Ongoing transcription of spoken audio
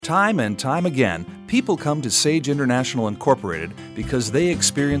Time and time again, people come to Sage International Incorporated because they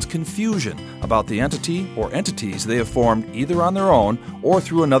experience confusion about the entity or entities they have formed either on their own or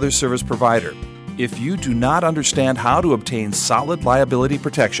through another service provider. If you do not understand how to obtain solid liability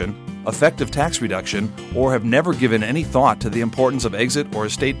protection, effective tax reduction, or have never given any thought to the importance of exit or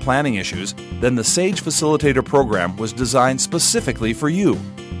estate planning issues, then the Sage Facilitator Program was designed specifically for you.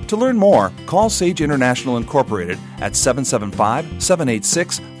 To learn more, call Sage International Incorporated at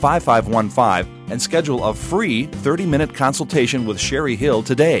 775-786-5515 and schedule a free 30-minute consultation with Sherry Hill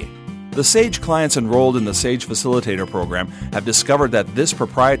today. The Sage clients enrolled in the Sage Facilitator Program have discovered that this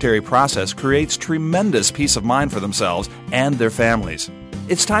proprietary process creates tremendous peace of mind for themselves and their families.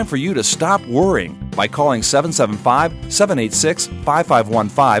 It's time for you to stop worrying by calling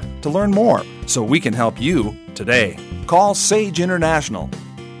 775-786-5515 to learn more so we can help you today. Call Sage International.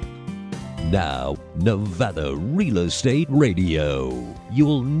 Now, Nevada Real Estate Radio.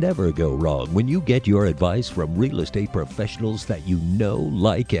 You'll never go wrong when you get your advice from real estate professionals that you know,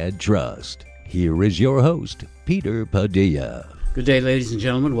 like, and trust. Here is your host, Peter Padilla. Good day, ladies and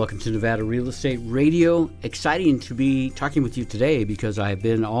gentlemen. Welcome to Nevada Real Estate Radio. Exciting to be talking with you today because I've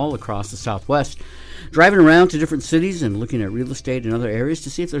been all across the Southwest, driving around to different cities and looking at real estate in other areas to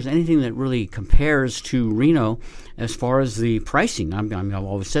see if there's anything that really compares to Reno as far as the pricing. I've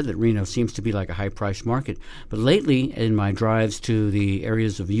always said that Reno seems to be like a high-priced market. But lately, in my drives to the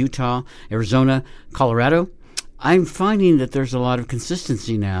areas of Utah, Arizona, Colorado, I'm finding that there's a lot of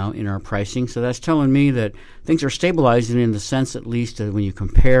consistency now in our pricing, so that's telling me that things are stabilizing in the sense, at least, that when you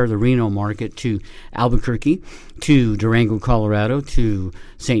compare the Reno market to Albuquerque, to Durango, Colorado, to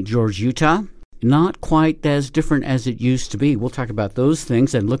St. George, Utah, not quite as different as it used to be. We'll talk about those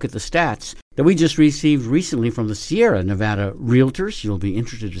things and look at the stats that we just received recently from the Sierra Nevada Realtors. You'll be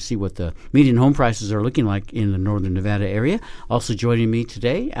interested to see what the median home prices are looking like in the northern Nevada area. Also joining me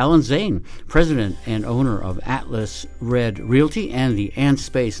today, Allan Zane, president and owner of Atlas Red Realty and the Ant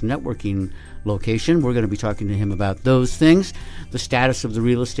Space Networking location. We're going to be talking to him about those things, the status of the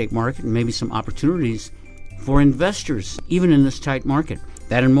real estate market, and maybe some opportunities for investors, even in this tight market.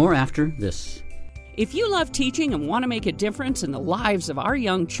 That and more after this. If you love teaching and want to make a difference in the lives of our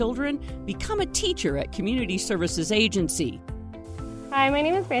young children, become a teacher at Community Services Agency. Hi, my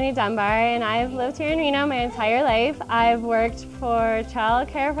name is Brandy Dunbar, and I've lived here in Reno my entire life. I've worked for child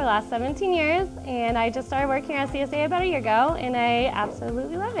care for the last 17 years, and I just started working at CSA about a year ago, and I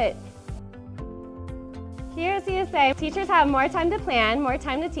absolutely love it. Here at CSA, teachers have more time to plan, more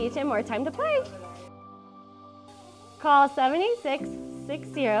time to teach, and more time to play. Call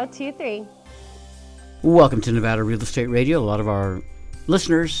 786-6023. Welcome to Nevada Real Estate Radio. A lot of our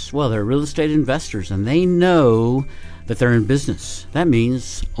listeners, well, they're real estate investors, and they know that they're in business. That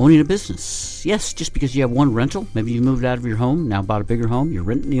means owning a business. Yes, just because you have one rental, maybe you moved out of your home, now bought a bigger home, you're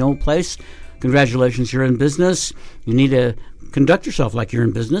renting the old place. Congratulations, you're in business. You need to conduct yourself like you're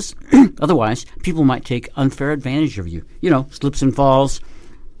in business. Otherwise, people might take unfair advantage of you. You know, slips and falls,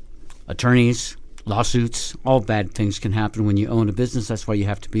 attorneys, lawsuits, all bad things can happen when you own a business. That's why you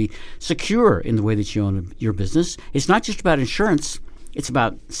have to be secure in the way that you own your business. It's not just about insurance. It's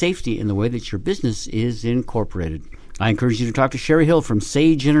about safety in the way that your business is incorporated. I encourage you to talk to Sherry Hill from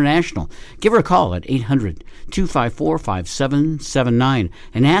Sage International. Give her a call at 800-254-5779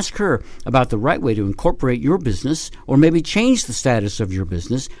 and ask her about the right way to incorporate your business or maybe change the status of your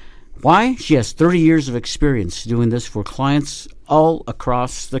business. Why? She has 30 years of experience doing this for clients all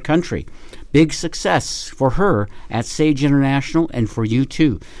across the country. Big success for her at Sage International and for you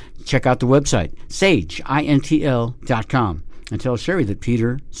too. Check out the website, sageintl.com, and tell Sherry that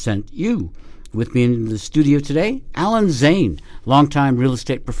Peter sent you. With me in the studio today, Allan Zane, longtime real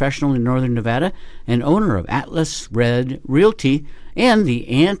estate professional in northern Nevada and owner of Atlas Red Realty and the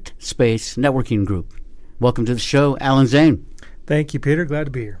Ant Space Networking Group. Welcome to the show, Allan Zane. Thank you, Peter. Glad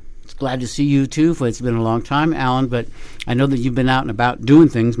to be here. It's glad to see you too. It's been a long time, Allan, but I know that you've been out and about doing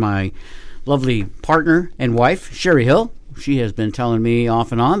things. My lovely partner and wife, Sherry Hill, she has been telling me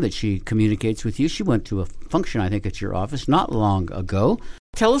off and on that she communicates with you. She went to a function, I think, at your office not long ago.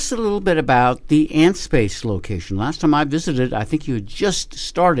 Tell us a little bit about the Ant Space location. Last time I visited, I think you had just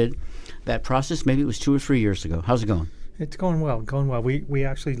started that process. Maybe it was 2 or 3 years ago. How's it going? It's going well, We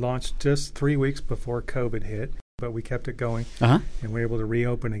actually launched just 3 weeks before COVID hit, but we kept it going, and we were able to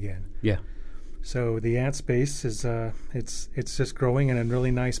reopen again. Yeah. So the Ant Space is it's just growing at a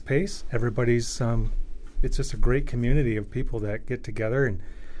really nice pace. Everybody's it's just a great community of people that get together, and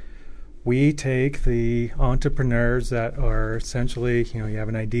we take the entrepreneurs that are essentially, you have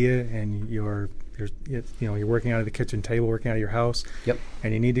an idea and you're working out of the kitchen table, working out of your house, yep,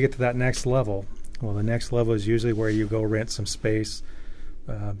 and you need to get to that next level. Well, the next level is usually where you go rent some space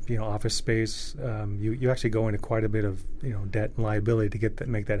office space. You actually go into quite a bit of debt and liability to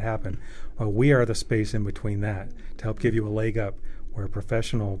make that happen. Well, we are the space in between that to help give you a leg up. We're a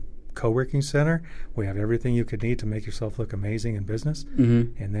professional co-working center. We have everything you could need to make yourself look amazing in business,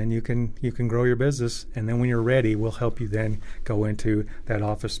 and then you can grow your business. And then when you're ready, we'll help you then go into that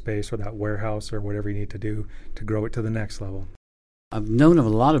office space or that warehouse or whatever you need to do to grow it to the next level. I've known of a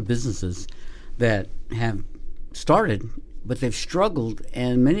lot of businesses that have started, but they've struggled,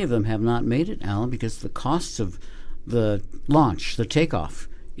 and many of them have not made it, Allan, because the costs of the launch, the takeoff,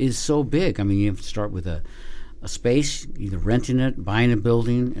 is so big. I mean, you have to start with a space, either renting it, buying a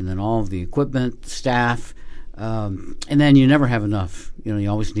building, and then all of the equipment, staff, and then you never have enough. You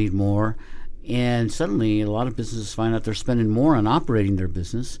always need more. And suddenly a lot of businesses find out they're spending more on operating their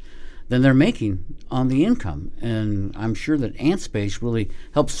business than they're making on the income. And I'm sure that AntSpace really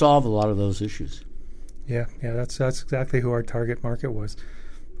helps solve a lot of those issues. Yeah, that's exactly who our target market was.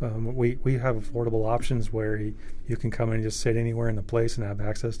 We have affordable options where you can come in and just sit anywhere in the place and have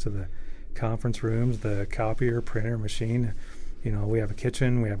access to the conference rooms, the copier, printer, machine. We have a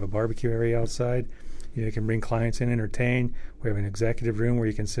kitchen, we have a barbecue area outside. You can bring clients in, entertain. We have an executive room where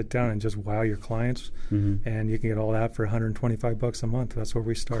you can sit down and just wow your clients, and you can get all that for $125 a month. That's where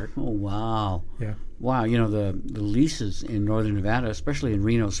we start. Oh, wow. Yeah. Wow, the leases in Northern Nevada, especially in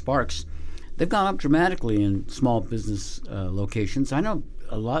Reno Sparks, they've gone up dramatically in small business locations. I know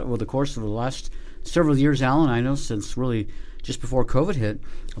a lot over the course of the last several years, Allan. I know since really just before COVID hit,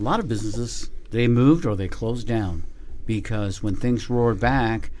 a lot of businesses, they moved or they closed down because when things roared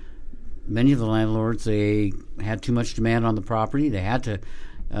back, many of the landlords, they had too much demand on the property. They had to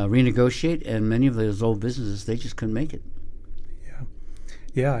renegotiate, and many of those old businesses, they just couldn't make it.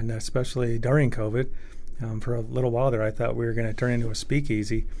 Yeah, and especially during COVID, for a little while there, I thought we were going to turn into a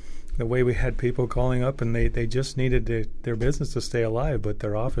speakeasy. The way we had people calling up, and they just needed their business to stay alive, but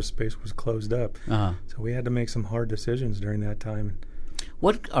their office space was closed up. So we had to make some hard decisions during that time.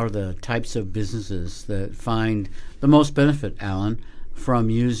 What are the types of businesses that find the most benefit, Allan, from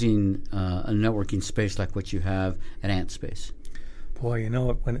using a networking space like what you have at AntSpace? Boy,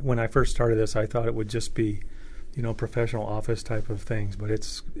 when I first started this, I thought it would just be, professional office type of things, but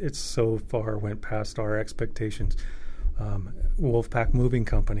it's so far went past our expectations. Wolfpack Moving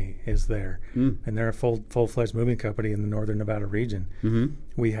Company is there, and they're a full-fledged moving company in the Northern Nevada region.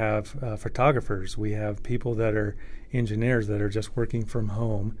 We have photographers. We have people that are engineers that are just working from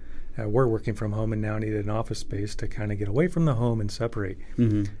home. We're working from home and now need an office space to kind of get away from the home and separate.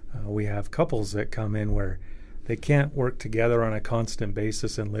 We have couples that come in where they can't work together on a constant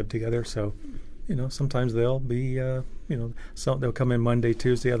basis and live together, so sometimes they'll be, they'll come in Monday,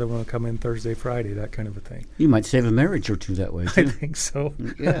 Tuesday, the other one will come in Thursday, Friday, that kind of a thing. You might save a marriage or two that way, too. I think so.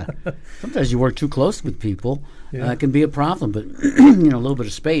 Yeah. Sometimes you work too close with people. It can be a problem, but, a little bit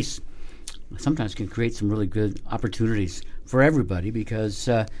of space sometimes can create some really good opportunities for everybody because,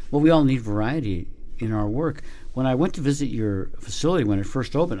 we all need variety in our work. When I went to visit your facility when it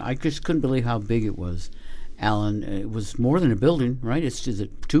first opened, I just couldn't believe how big it was. Allan, it was more than a building, right? Is it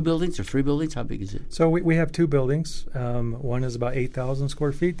 2 buildings or 3 buildings? How big is it? So we have 2 buildings. One is about 8,000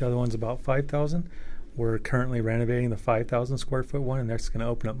 square feet. The other one's about 5,000. We're currently renovating the 5,000 square foot one, and that's going to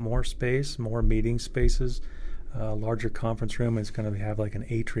open up more space, more meeting spaces, larger conference room. It's going to have like an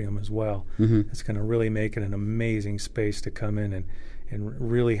atrium as well. It's going to really make it an amazing space to come in and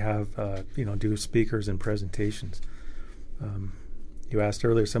really have, do speakers and presentations. You asked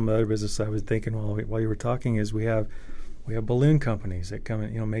earlier some of the other business I was thinking while you were talking is we have balloon companies that come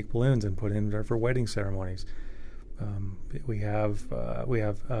in, make balloons and put in there for wedding ceremonies. We have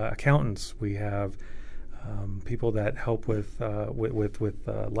accountants. We have people that help with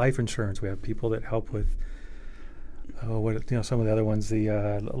life insurance. We have people that help with some of the other ones.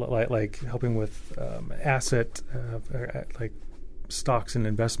 Like helping with asset like stocks and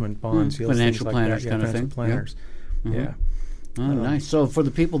investment bonds, financial planners, like kind of thing. Planners. Yeah. Oh, nice. So for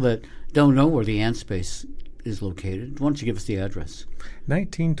the people that don't know where the AntSpace is located, why don't you give us the address?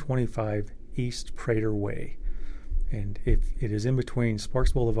 1925 East Prater Way. And it is in between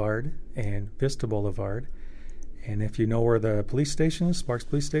Sparks Boulevard and Vista Boulevard. And if you know where the police station is, Sparks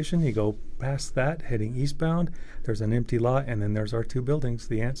Police Station, you go past that, heading eastbound. There's an empty lot, and then there's our 2 buildings,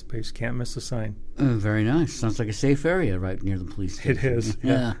 the AntSpace. Can't miss the sign. Very nice. Sounds like a safe area right near the police station. It is.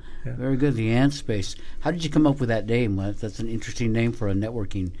 Yeah. Very good, the AntSpace. How did you come up with that name? That's an interesting name for a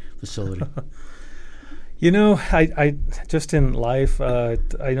networking facility. I just in life, I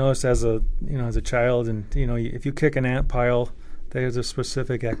noticed as a child, and if you kick an ant pile, there's a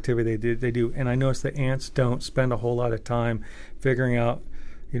specific activity they do, and I noticed that ants don't spend a whole lot of time figuring out,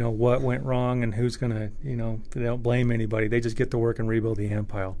 what went wrong and who's going to, they don't blame anybody. They just get to work and rebuild the ant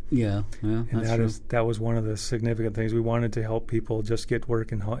pile. Yeah, and that's that was one of the significant things. We wanted to help people just get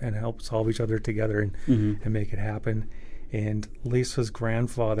work and help solve each other together and make it happen. And Lisa's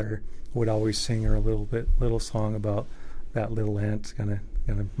grandfather would always sing her a little song about that little ant gonna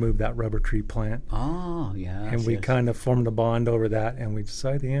move that rubber tree plant. Oh, yeah. And we kind of formed a bond over that, and we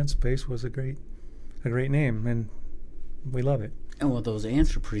decided the ant space was a great name, and we love it. And well, those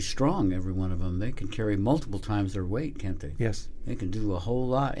ants are pretty strong, every one of them. They can carry multiple times their weight, can't they? Yes. They can do a whole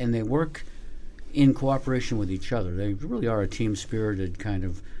lot, and they work in cooperation with each other. They really are a team-spirited kind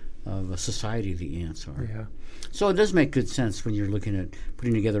of a society, the ants are. Yeah. So it does make good sense when you're looking at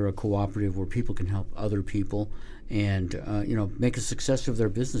putting together a cooperative where people can help other people and make a success of their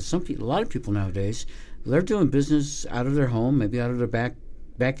business. A lot of people nowadays, they're doing business out of their home, maybe out of their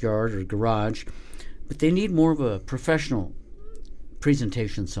backyard or garage, but they need more of a professional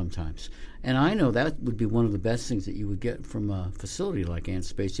presentation sometimes. And I know that would be one of the best things that you would get from a facility like Ant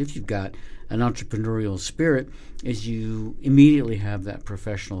Space, if you've got an entrepreneurial spirit, is you immediately have that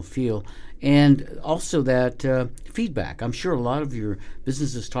professional feel and also that feedback. I'm sure a lot of your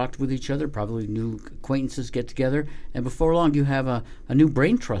businesses talk with each other, probably new acquaintances get together, and before long you have a new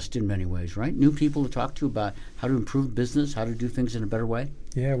brain trust in many ways, right? New people to talk to about how to improve business, how to do things in a better way.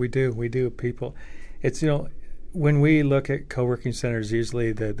 Yeah, we do. People, it's, when we look at co-working centers,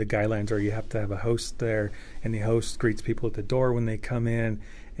 usually the guidelines are you have to have a host there, and the host greets people at the door when they come in,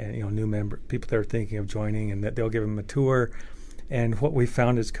 and new people that are thinking of joining, and that they'll give them a tour. And what we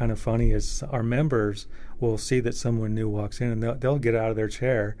found is kind of funny is our members will see that someone new walks in, and they'll get out of their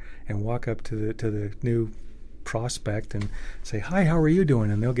chair and walk up to the new prospect and say, "Hi, how are you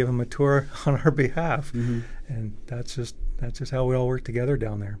doing?" And they'll give them a tour on our behalf. Mm-hmm. And that's just how we all work together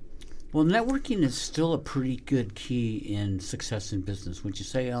down there. Well, networking is still a pretty good key in success in business, wouldn't you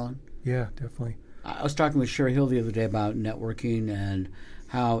say, Allan? Yeah, definitely. I was talking with Sherry Hill the other day about networking and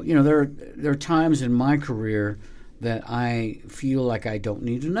how, there are times in my career that I feel like I don't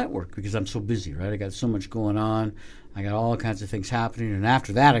need to network because I'm so busy, right? I got so much going on. I got all kinds of things happening. And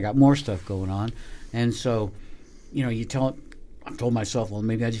after that, I got more stuff going on. And so, I've told myself, well,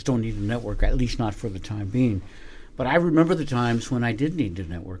 maybe I just don't need to network, at least not for the time being. But I remember the times when I did need to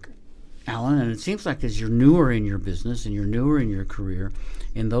network, Allan, and it seems like as you're newer in your business and you're newer in your career,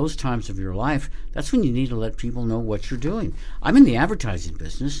 in those times of your life, that's when you need to let people know what you're doing. I'm in the advertising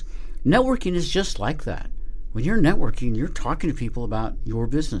business. Networking is just like that. When you're networking, you're talking to people about your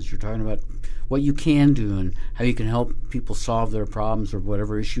business. You're talking about what you can do and how you can help people solve their problems or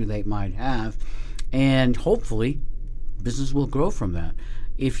whatever issue they might have. And hopefully, business will grow from that.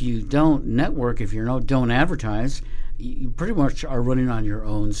 If you don't network, if you don't advertise, you pretty much are running on your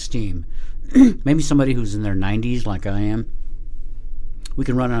own steam. Maybe somebody who's in their 90s like I am, we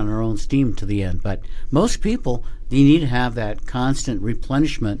can run on our own steam to the end. But most people, you need to have that constant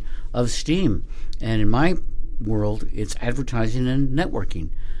replenishment of steam. And in my world, it's advertising and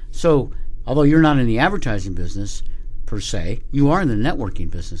networking. So although you're not in the advertising business per se, you are in the networking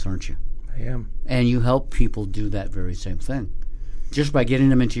business, aren't you? I am. And you help people do that very same thing just by getting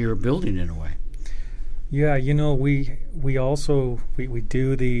them into your building in a way. Yeah, we also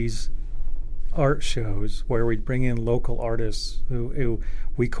do these art shows where we bring in local artists who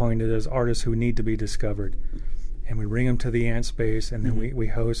we coined it as artists who need to be discovered. And we bring them to the Ant Space, and then we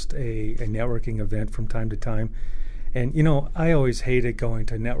host a networking event from time to time. And, I always hated going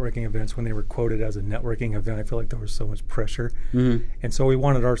to networking events when they were quoted as a networking event. I feel like there was so much pressure. Mm-hmm. And so we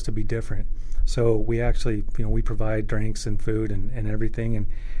wanted ours to be different. So we actually, we provide drinks and food and everything. And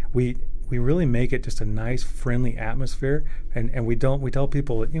we really make it just a nice, friendly atmosphere. And we tell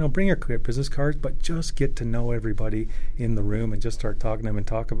people, bring your business cards, but just get to know everybody in the room and just start talking to them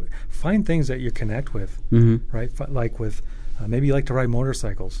and find things that you connect with, right? Like with, maybe you like to ride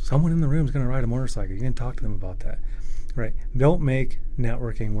motorcycles. Someone in the room is going to ride a motorcycle. You can talk to them about that, right? Don't make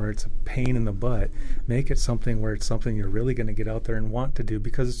networking where it's a pain in the butt. Make it something where it's something you're really going to get out there and want to do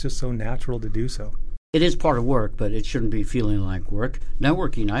because it's just so natural to do so. It is part of work, but it shouldn't be feeling like work.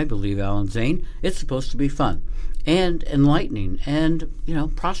 Networking, I believe, Allan Zane, it's supposed to be fun and enlightening and,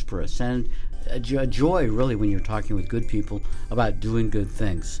 prosperous and a joy, really, when you're talking with good people about doing good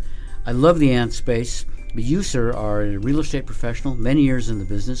things. I love the Ant Space, but you, sir, are a real estate professional, many years in the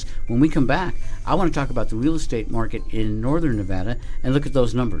business. When we come back, I want to talk about the real estate market in northern Nevada and look at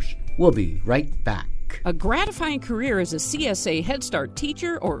those numbers. We'll be right back. A gratifying career as a CSA Head Start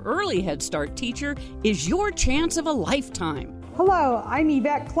teacher or early Head Start teacher is your chance of a lifetime. Hello, I'm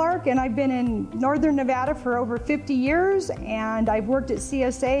Yvette Clark, and I've been in Northern Nevada for over 50 years, and I've worked at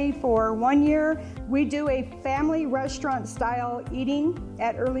CSA for 1 year. We do a family restaurant-style eating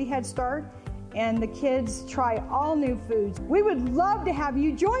at Early Head Start, and the kids try all new foods. We would love to have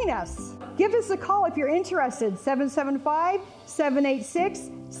you join us. Give us a call if you're interested,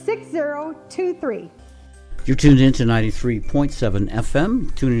 775-786-6023. You're tuned in to 93.7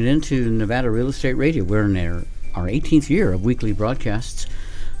 FM, tuning in to Nevada Real Estate Radio. We're in our 18th year of weekly broadcasts,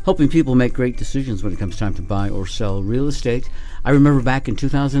 helping people make great decisions when it comes time to buy or sell real estate. I remember back in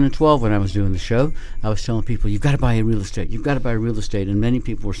 2012 when I was doing the show, I was telling people, you've got to buy real estate, you've got to buy real estate. And many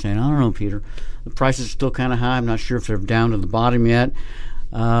people were saying, I don't know, Peter, the prices are still kind of high. I'm not sure if they're down to the bottom yet.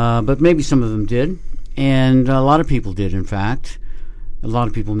 But maybe some of them did. And a lot of people did, in fact. A lot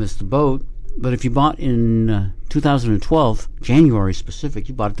of people missed the boat. But if you bought in 2012, January specific,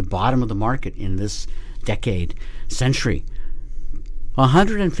 you bought at the bottom of the market in this decade, century.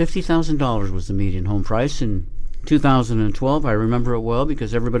 $150,000 was the median home price in 2012. I remember it well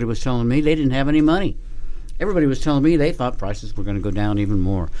because everybody was telling me they didn't have any money. Everybody was telling me they thought prices were going to go down even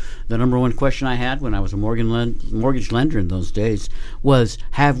more. The number one question I had when I was a mortgage lender in those days was,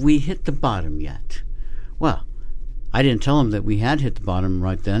 have we hit the bottom yet? Well, I didn't tell them that we had hit the bottom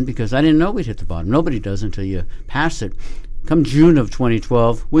right then because I didn't know we'd hit the bottom. Nobody does until you pass it. Come June of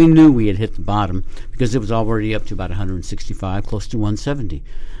 2012, we knew we had hit the bottom because it was already up to about 165, close to 170.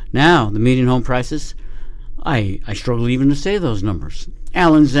 Now, the median home prices, I struggle even to say those numbers.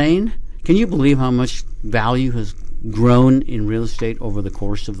 Allan Zane, can you believe how much value has grown in real estate over the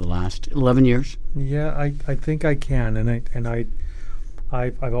course of the last 11 years? Yeah, I think I can,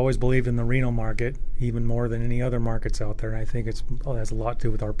 I've always believed in the Reno market even more than any other markets out there. I think it has a lot to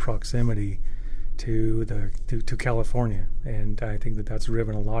do with our proximity to California, and I think that's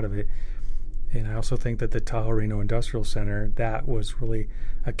driven a lot of it. And I also think that the Tahoe Reno Industrial Center, that was really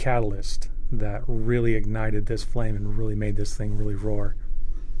a catalyst that really ignited this flame and really made this thing really roar.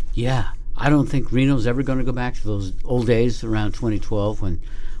 Yeah, I don't think Reno's ever going to go back to those old days around 2012 when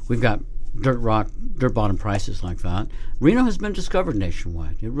we've got dirt bottom prices like that. Reno has been discovered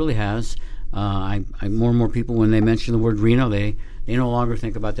nationwide. It really has. More and more people, when they mention the word Reno, they no longer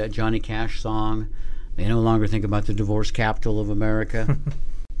think about that Johnny Cash song. They no longer think about the divorce capital of America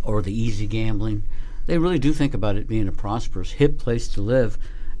or the easy gambling. They really do think about it being a prosperous, hip place to live.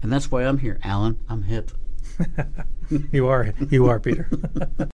 And that's why I'm here, Alan. I'm hip. You are, Peter.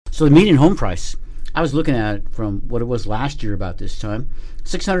 So the median home price, I was looking at it from what it was last year about this time.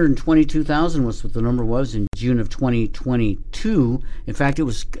 $622,000 was what the number was in June of 2022. In fact, it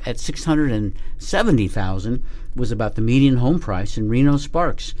was at $670,000 was about the median home price in Reno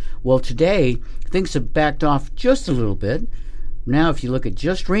Sparks. Well, today, things have backed off just a little bit. Now, if you look at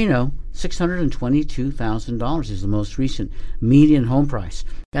just Reno, $622,000 is the most recent median home price.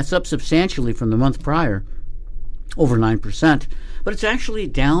 That's up substantially from the month prior, over 9%. But it's actually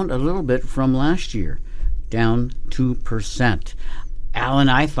down a little bit from last year, down 2%. Alan,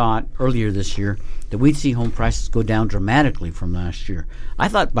 I thought earlier this year that we'd see home prices go down dramatically from last year. I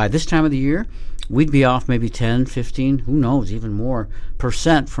thought by this time of the year, we'd be off maybe 10, 15, who knows, even more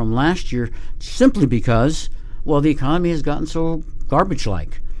 % from last year, simply because, well, the economy has gotten so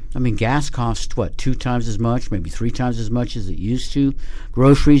garbage-like. I mean, gas costs, 2 times as much, maybe 3 times as much as it used to.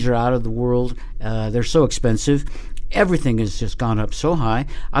 Groceries are out of the world. They're so expensive. Everything has just gone up so high.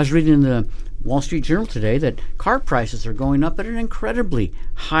 I was reading in the Wall Street Journal today that car prices are going up at an incredibly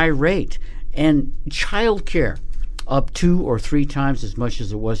high rate. And child care up 2 or 3 times as much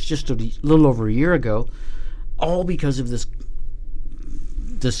as it was just a little over a year ago, all because of this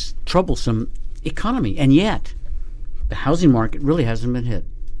troublesome economy. And yet, the housing market really hasn't been hit.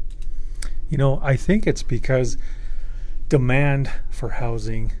 You know, I think it's because demand for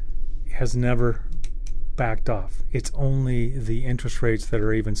housing has never backed off. It's only the interest rates that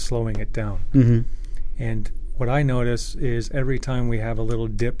are even slowing it down. Mm-hmm. And what I notice is every time we have a little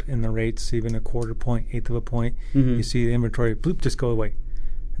dip in the rates, even a quarter point, eighth of a point, you see the inventory bloop just go away.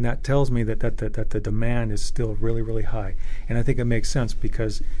 And that tells me that the demand is still really, really high. And I think it makes sense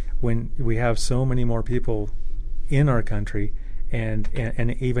because when we have so many more people in our country and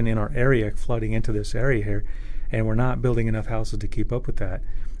even in our area flooding into this area here, and we're not building enough houses to keep up with that.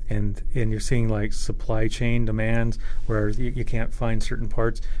 And you're seeing like supply chain demands where you can't find certain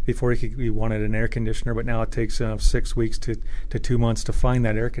parts. Before you wanted an air conditioner, but now it takes 6 weeks to 2 months to find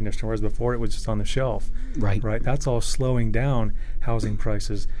that air conditioner, whereas before it was just on the shelf. Right. That's all slowing down housing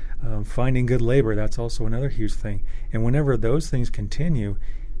prices. Finding good labor, that's also another huge thing. And whenever those things continue,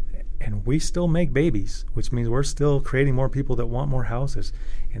 and we still make babies, which means we're still creating more people that want more houses,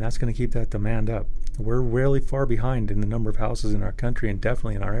 and that's going to keep that demand up. we're really far behind in the number of houses in our country and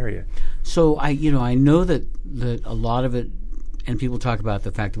definitely in our area. So I know that a lot of it, and people talk about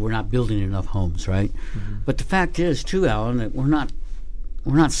the fact that we're not building enough homes, right? Mm-hmm. But the fact is, too, Allan, that we're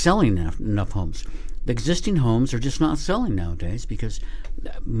not selling enough homes. The existing homes are just not selling nowadays because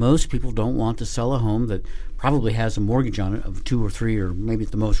most people don't want to sell a home that probably has a mortgage on it of 2 or 3 or maybe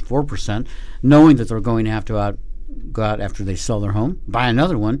at the most 4%, knowing that they're going to have to go out after they sell their home, buy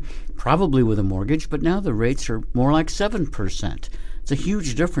another one, probably with a mortgage, but now the rates are more like 7%. It's a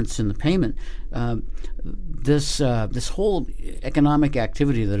huge difference in the payment. This whole economic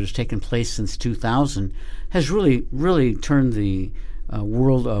activity that has taken place since 2000 has really turned the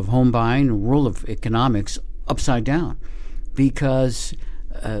world of home buying, the world of economics upside down, because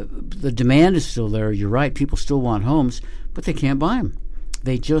the demand is still there. You're right, people still want homes, but they can't buy them.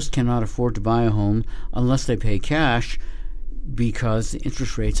 They just cannot afford to buy a home unless they pay cash because the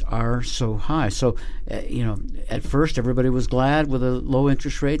interest rates are so high. So, at first everybody was glad with the low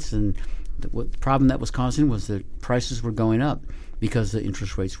interest rates, and the problem that was causing was that prices were going up because the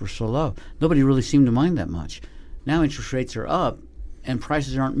interest rates were so low. Nobody really seemed to mind that much. Now interest rates are up, and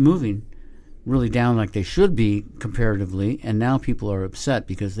prices aren't moving really down like they should be comparatively, and now people are upset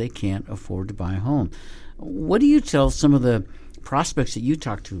because they can't afford to buy a home. What do you tell some of the prospects that you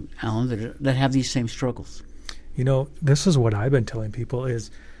talk to, Allan, that have these same struggles? This is what I've been telling people is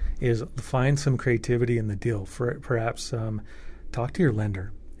find some creativity in the deal. Perhaps talk to your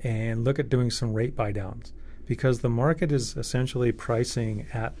lender and look at doing some rate buy downs, because the market is essentially pricing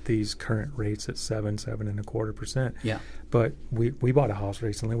at these current rates at 7.25%. Yeah. But we bought a house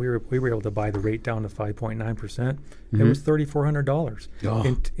recently. We were able to buy the rate down to 5.9%. Mm-hmm. It was $3,400.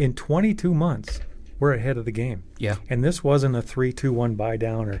 Oh. In 22 months, we're ahead of the game. Yeah. And this wasn't a 3-2-1 buy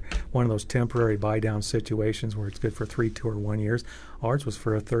down or one of those temporary buy down situations where it's good for 3, 2, or 1 years. Ours was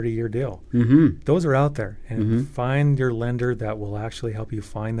for a 30-year deal. Mm-hmm. Those are out there. And find your lender that will actually help you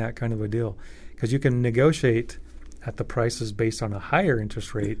find that kind of a deal. Because you can negotiate at the prices based on a higher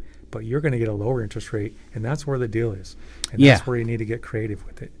interest rate, but you're going to get a lower interest rate, and that's where the deal is. And that's where you need to get creative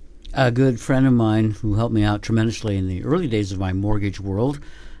with it. A good friend of mine who helped me out tremendously in the early days of my mortgage world,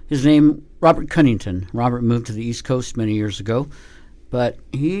 his name, Robert Cunnington. Robert moved to the East Coast many years ago, but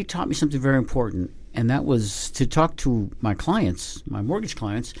he taught me something very important, and that was to talk to my clients, my mortgage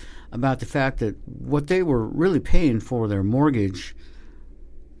clients, about the fact that what they were really paying for their mortgage,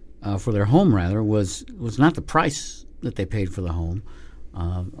 for their home rather, was not the price that they paid for the home,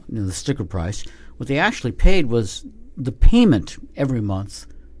 the sticker price. What they actually paid was the payment every month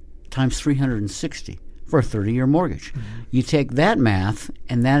times 360 for a 30-year mortgage. Mm-hmm. You take that math,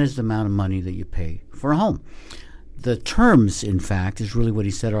 and that is the amount of money that you pay for a home. The terms, in fact, is really what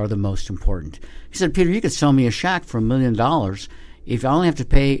he said are the most important. He said, Peter, you could sell me a shack for $1 million. If I only have to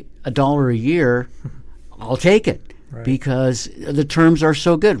pay $1 a year, I'll take it. Right. Because the terms are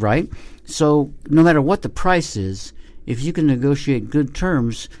so good, right? So no matter what the price is, if you can negotiate good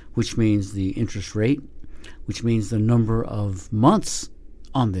terms, which means the interest rate, which means the number of months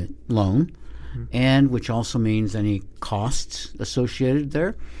on the loan, and which also means any costs associated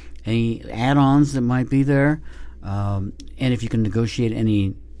there, any add-ons that might be there, and if you can negotiate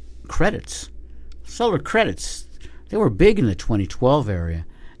any credits. Seller credits, they were big in the 2012 era,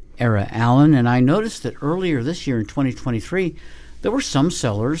 Allan, and I noticed that earlier this year in 2023, there were some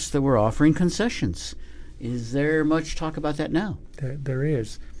sellers that were offering concessions. Is there much talk about that now? There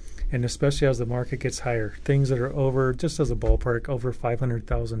is, and especially as the market gets higher, things that are over, just as a ballpark, over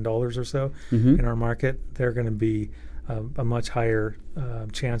 $500,000 or so in our market, they're going to be a much higher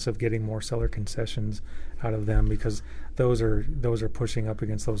chance of getting more seller concessions out of them, because those are pushing up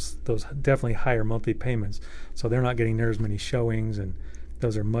against those definitely higher monthly payments. So they're not getting near as many showings, and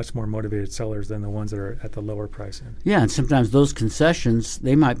those are much more motivated sellers than the ones that are at the lower price end. Yeah, and sometimes those concessions,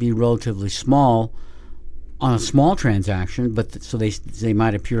 they might be relatively small on a small transaction, but so they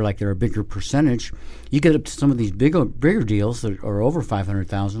might appear like they're a bigger percentage. You get up to some of these bigger deals that are over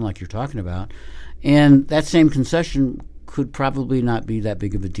 $500,000, like you're talking about, and that same concession could probably not be that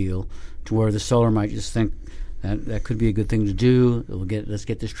big of a deal, to where the seller might just think that could be a good thing to do. Let's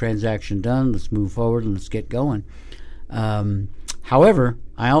get this transaction done. Let's move forward and let's get going. However,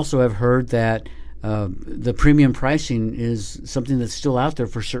 I also have heard that the premium pricing is something that's still out there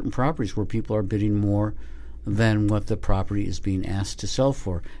for certain properties where people are bidding more than what the property is being asked to sell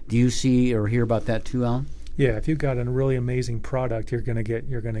for. Do you see or hear about that too, Allan? Yeah, if you've got a really amazing product, you're going to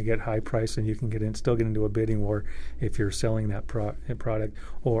get high price, and you can still get into a bidding war if you're selling that product,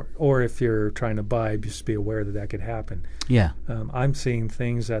 or if you're trying to buy. Just be aware that could happen. Yeah, I'm seeing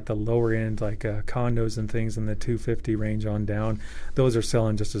things at the lower end, like condos and things in the 250 range on down. Those are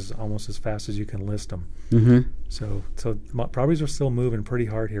selling almost as fast as you can list them. Mm-hmm. So properties are still moving pretty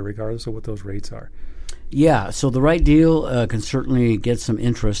hard here, regardless of what those rates are. Yeah, so the right deal can certainly get some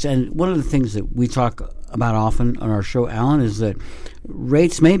interest. And one of the things that we talk about often on our show, Allan, is that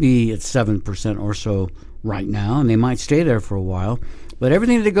rates may be at 7% or so right now, and they might stay there for a while. But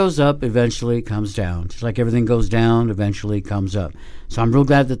everything that goes up eventually comes down. Just like everything goes down, eventually comes up. So I'm real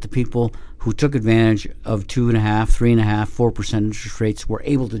glad that the people who took advantage of 2.5%, 3.5%, 4% interest rates were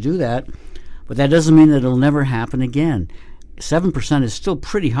able to do that. But that doesn't mean that it'll never happen again. 7% is still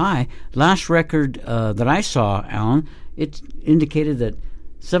pretty high. Last record that I saw, Allan, it indicated that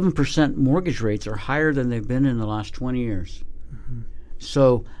 7% mortgage rates are higher than they've been in the last 20 years. Mm-hmm.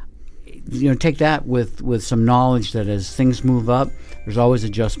 So, take that with some knowledge that as things move up, there's always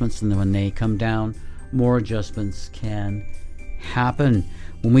adjustments, and then when they come down, more adjustments can happen.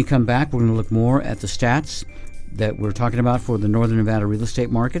 When we come back, we're going to look more at the stats that we're talking about for the Northern Nevada real estate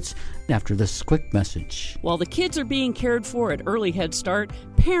markets after this quick message. While the kids are being cared for at Early Head Start,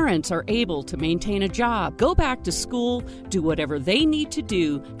 parents are able to maintain a job, go back to school, do whatever they need to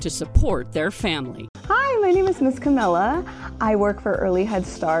do to support their family. Hi, my name is Miss Camilla. I work for Early Head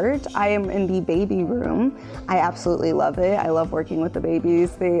Start. I am in the baby room. I absolutely love it. I love working with the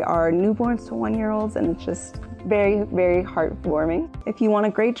babies. They are newborns to 1-year-olds, and it's just very, very heartwarming. If you want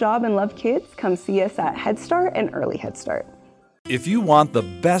a great job and love kids, come see us at Head Start and Early Head Start. If you want the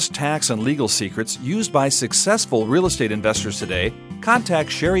best tax and legal secrets used by successful real estate investors today,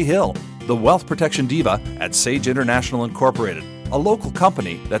 contact Sherry Hill, the wealth protection diva at Sage International Incorporated, a local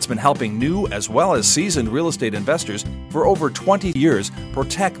company that's been helping new as well as seasoned real estate investors for over 20 years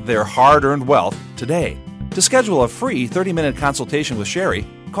protect their hard-earned wealth today. To schedule a free 30-minute consultation with Sherry,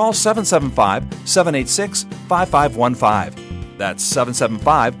 call 775-786-5515. That's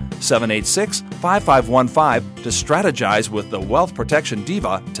 775-786-5515 to strategize with the Wealth Protection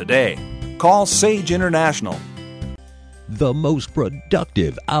Diva today. Call Sage International. The most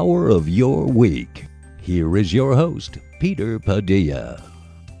productive hour of your week. Here is your host, Peter Padilla.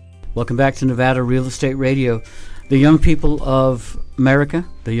 Welcome back to Nevada Real Estate Radio. The young people of America,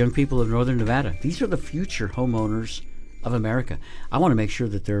 the young people of Northern Nevada, these are the future homeowners of America. I want to make sure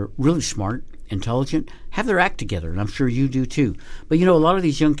that they're really smart, intelligent, have their act together, and I'm sure you do too. But a lot of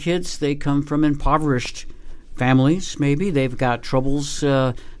these young kids, they come from impoverished families, maybe. They've got troubles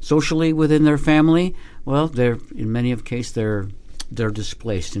socially within their family. Well, in many of cases, they're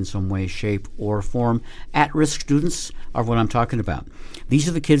displaced in some way, shape, or form. At-risk students are what I'm talking about. These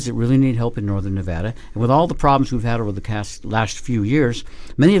are the kids that really need help in Northern Nevada. And with all the problems we've had over the last few years,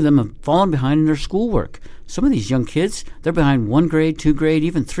 many of them have fallen behind in their schoolwork. Some of these young kids, they're behind 1 grade, 2 grade,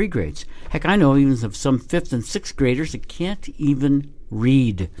 even 3 grades. Heck, I know even of some 5th and 6th graders that can't even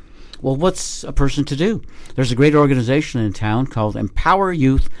read. Well, what's a person to do? There's a great organization in town called Empower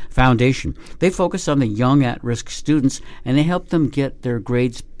Youth Foundation. They focus on the young at-risk students, and they help them get their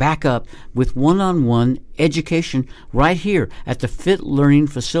grades back up with one-on-one education right here at the Fit Learning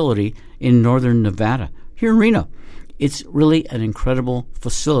Facility in Northern Nevada, here in Reno. It's really an incredible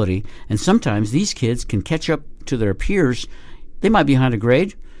facility, and sometimes these kids can catch up to their peers. They might be behind a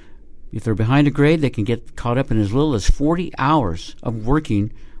grade. If they're behind a grade, they can get caught up in as little as 40 hours of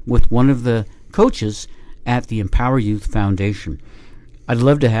working with one of the coaches at the Empower Youth Foundation. I'd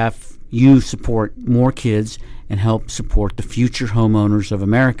love to have you support more kids and help support the future homeowners of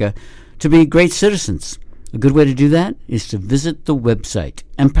America to be great citizens. A good way to do that is to visit the website,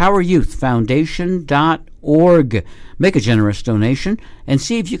 empoweryouthfoundation.org. Make a generous donation and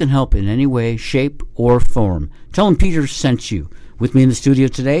see if you can help in any way, shape, or form. Tell them Peter sent you. With me in the studio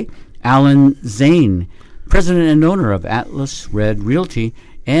today, Allan Zane, president and owner of Atlas Red Realty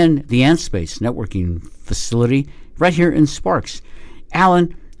and the AntSpace networking facility right here in Sparks.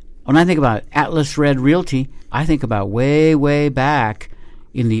 Allan, when I think about Atlas Red Realty, I think about way, way back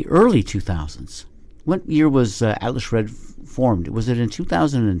in the early 2000s. What year was Atlas Red formed? Was it in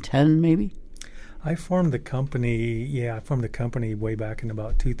 2010, maybe? I formed the company way back in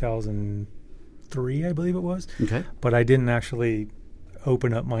about 2003, I believe it was. Okay. But I didn't actually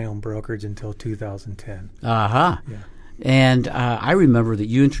open up my own brokerage until 2010. Uh-huh. Yeah. And I remember that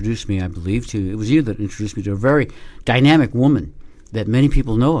you introduced me, I believe, it was you that introduced me to a very dynamic woman that many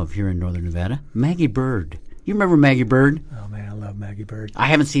people know of here in Northern Nevada, Maggie Bird. You remember Maggie Bird? Oh, man, I love Maggie Bird. I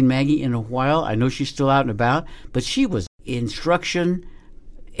haven't seen Maggie in a while. I know she's still out and about, but she was instruction,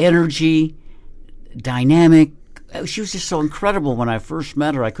 energy, dynamic. She was just so incredible when I first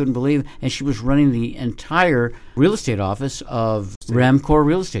met her. I couldn't believe it. And she was running the entire real estate office of Remcor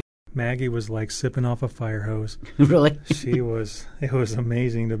Real Estate. Maggie was like sipping off a fire hose. Really? It was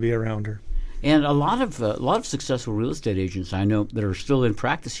amazing to be around her. And a lot of successful real estate agents I know that are still in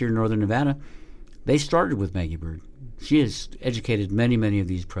practice here in Northern Nevada, they started with Maggie Bird. She has educated many of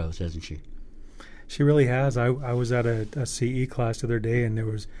these pros, hasn't she? She really has. I was at a CE class the other day, and there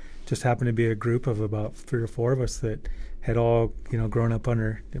was just happened to be a group of about 3 or 4 of us that had all grown up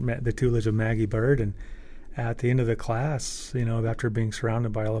under the tutelage of Maggie Bird. And at the end of the class, after being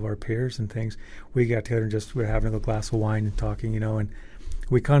surrounded by all of our peers and things, we got together and we were having a glass of wine and talking, and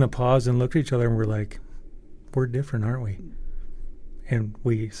we kind of paused and looked at each other and we're like, we're different, aren't we? And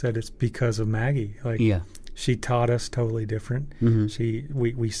we said it's because of Maggie. She taught us totally different. Mm-hmm.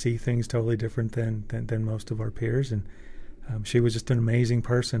 We see things totally different than most of our peers, and she was just an amazing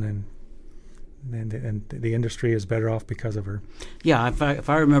person, and the industry is better off because of her. Yeah, if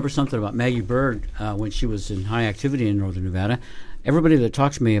I remember something about Maggie Bird when she was in high activity in Northern Nevada, everybody that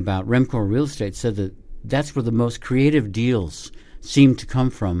talks to me about Remcor Real Estate said that that's where the most creative deals seem to come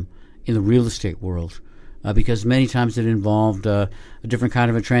from in the real estate world. Because many times it involved a different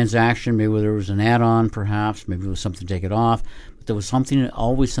kind of a transaction. Maybe there was an add-on, perhaps. Maybe it was something to take it off. But there was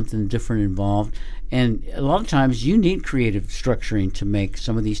always something different involved. And a lot of times you need creative structuring to make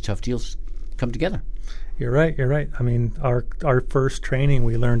some of these tough deals come together. You're right. I mean, our first training,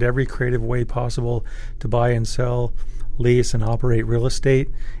 we learned every creative way possible to buy and sell, lease, and operate real estate.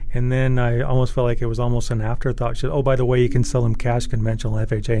 And then I almost felt like it was almost an afterthought. By the way, you can sell them cash, conventional,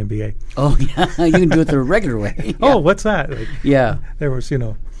 FHA, and BA. Oh, yeah. You can do it the regular way. Yeah. Oh, what's that? Yeah. There was,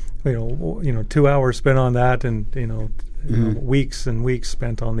 2 hours spent on that, and weeks and weeks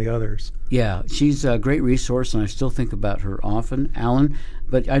spent on the others. Yeah, she's a great resource, and I still think about her often, Allan.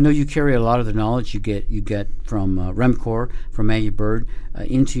 But I know you carry a lot of the knowledge you get from Remcor, from Maggie Bird,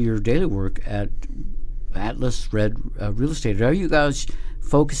 into your daily work at Atlas Red Real Estate. Are you guys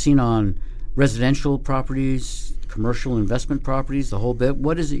focusing on residential properties, commercial investment properties, the whole bit?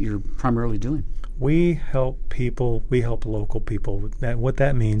 What is it you're primarily doing? We help people. We help local people. What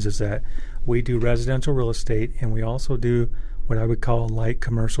that means is that we do residential real estate, and we also do what I would call light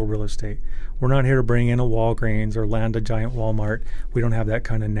commercial real estate. We're not here to bring in a Walgreens or land a giant Walmart. We don't have that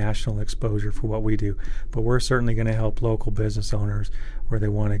kind of national exposure for what we do. But we're certainly going to help local business owners where they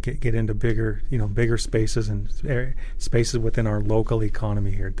want to get into bigger spaces and spaces within our local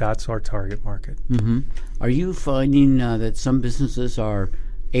economy here. That's our target market. Mm-hmm. Are you finding that some businesses are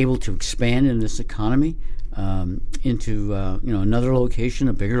able to expand in this economy into another location,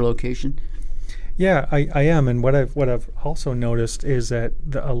 a bigger location? Yeah, I am, and what I've also noticed is that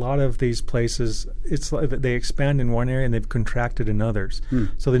a lot of these places, it's like they expand in one area and they've contracted in others.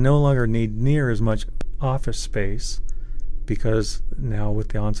 So they no longer need near as much office space, because now with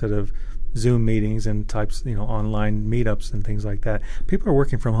the onset of Zoom meetings and types, online meetups and things like that, people are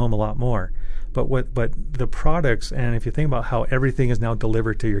working from home a lot more. But the products, and if you think about how everything is now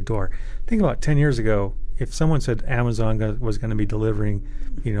delivered to your door, think about 10 years ago. If someone said Amazon was going to be delivering,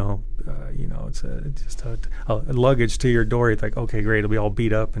 it's just a luggage to your door, it's like, okay, great, it'll be all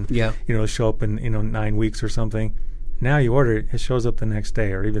beat up and it'll show up in 9 weeks or something. Now you order it, it shows up the next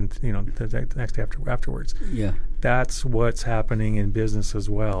day, or even the next day afterwards. Yeah, that's what's happening in business as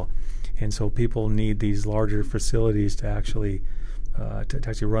well, and so people need these larger facilities to actually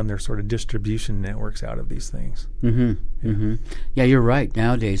run their sort of distribution networks out of these things. Mm-hmm. Yeah. Mm-hmm. Yeah, you're right.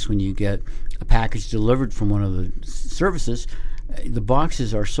 Nowadays, when you get a package delivered from one of the services, the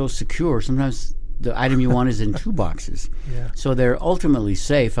boxes are so secure. Sometimes the item you want is in 2 boxes. Yeah. So they're ultimately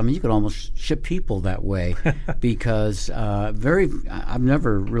safe. I mean, you could almost ship people that way because I've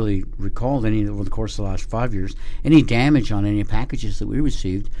never really recalled any over the course of the last 5 years, any damage on any packages that we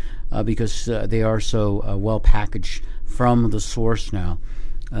received because they are so well packaged from the source now.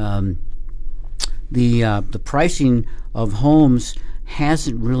 The pricing of homes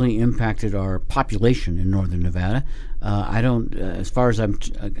hasn't really impacted our population in Northern Nevada. As far as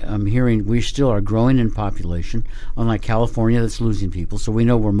I'm hearing, we still are growing in population, unlike California that's losing people. So we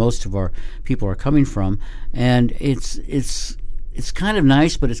know where most of our people are coming from, and it's kind of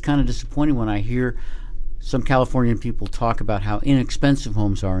nice, but it's kind of disappointing when I hear some Californian people talk about how inexpensive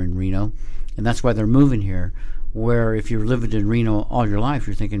homes are in Reno, and that's why they're moving here. Where if you're living in Reno all your life,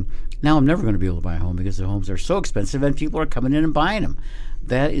 you're thinking, now I'm never going to be able to buy a home because the homes are so expensive and people are coming in and buying them.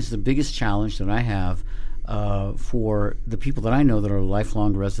 That is the biggest challenge that I have for the people that I know that are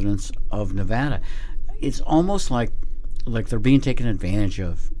lifelong residents of Nevada. It's almost like they're being taken advantage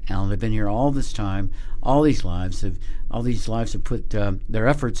of. Allan, they've been here all this time, all these lives have put their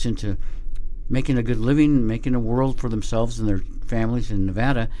efforts into making a good living, making a world for themselves and their families in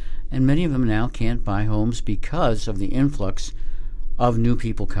Nevada, and many of them now can't buy homes because of the influx of new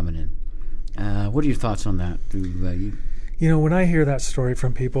people coming in. What are your thoughts on that? When I hear that story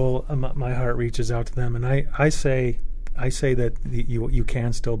from people, my heart reaches out to them, and I say that you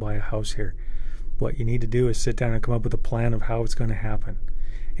can still buy a house here. What you need to do is sit down and come up with a plan of how it's going to happen.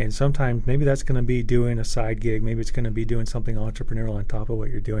 And sometimes maybe that's going to be doing a side gig. Maybe it's going to be doing something entrepreneurial on top of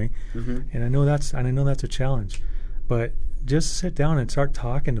what you're doing. Mm-hmm. And I know that's a challenge. But just sit down and start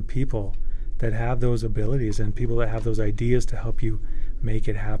talking to people that have those abilities and people that have those ideas to help you make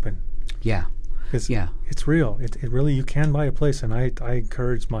it happen. Yeah. It's real. It really, you can buy a place. And I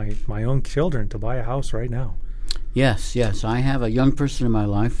encourage my own children to buy a house right now. Yes. I have a young person in my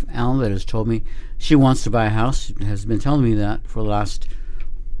life, Alan, that has told me she wants to buy a house, has been telling me that for the last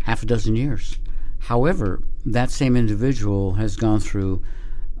half a dozen years. However, that same individual has gone through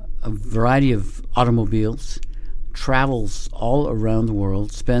a variety of automobiles, travels all around the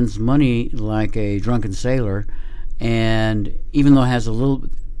world, spends money like a drunken sailor, and even though has a little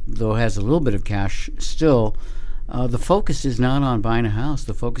bit of cash, still the focus is not on buying a house.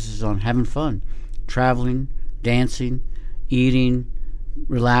 The focus is on having fun, traveling, dancing, eating,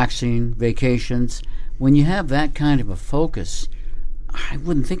 relaxing, vacations. When you have that kind of a focus, I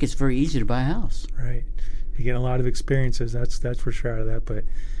wouldn't think it's very easy to buy a house. Right. You get a lot of experiences, that's for sure out of that. But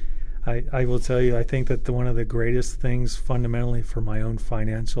I will tell you, I think that one of the greatest things fundamentally for my own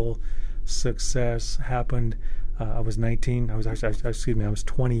financial success happened. I was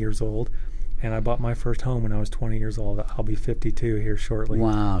 20 years old, and I bought my first home when I was 20 years old. I'll be 52 here shortly.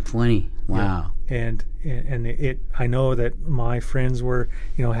 Wow, 20. Wow. Yeah. And I know that my friends were,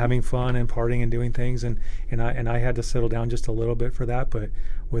 having fun and partying and doing things, and I had to settle down just a little bit for that, but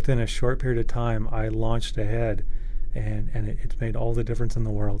within a short period of time I launched ahead, and it's made all the difference in the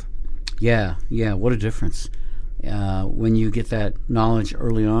world. Yeah, what a difference. When you get that knowledge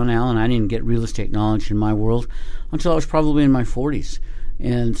early on, Alan, I didn't get real estate knowledge in my world until I was probably in my 40s.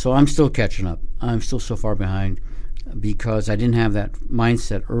 And so I'm still catching up. I'm still so far behind because I didn't have that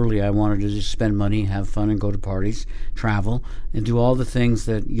mindset early. I wanted to just spend money, have fun, and go to parties, travel, and do all the things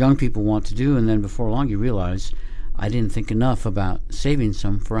that young people want to do. And then before long, you realize I didn't think enough about saving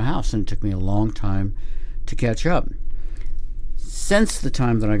some for a house, and it took me a long time to catch up. Since the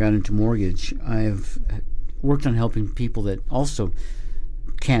time that I got into mortgage, I've worked on helping people that also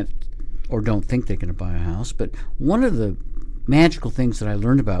can't or don't think they're going to buy a house. But one of the magical things that I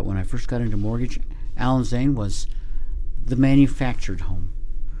learned about when I first got into mortgage, Allan Zane, was the manufactured home.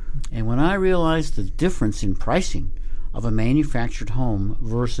 And when I realized the difference in pricing of a manufactured home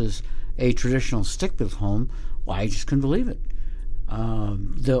versus a traditional stick-built home, well, I just couldn't believe it.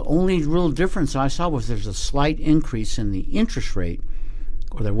 The only real difference I saw was there's a slight increase in the interest rate,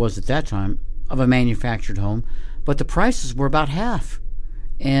 or there was at that time, of a manufactured home, but the prices were about half.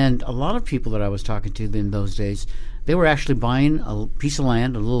 And a lot of people that I was talking to in those days, they were actually buying a piece of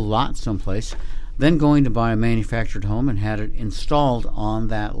land, a little lot someplace, then going to buy a manufactured home and had it installed on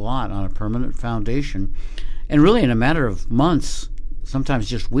that lot on a permanent foundation. And really in a matter of months, sometimes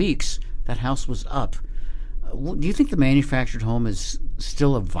just weeks, that house was up. Do you think the manufactured home is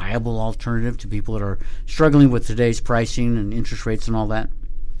still a viable alternative to people that are struggling with today's pricing and interest rates and all that?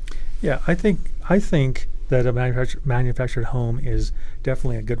 Yeah, I think that a manufactured home is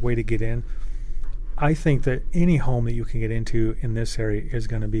definitely a good way to get in. I think that any home that you can get into in this area is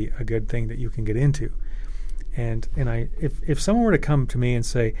going to be a good thing that you can get into. And if someone were to come to me and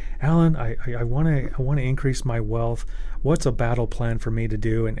say, Alan, I want to increase my wealth, what's a battle plan for me to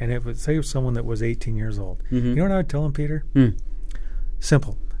do? And it would say someone that was 18 years old. Mm-hmm. You know what I would tell them, Peter?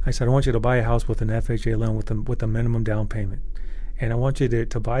 Simple. I said, I want you to buy a house with an FHA loan with a minimum down payment. And I want you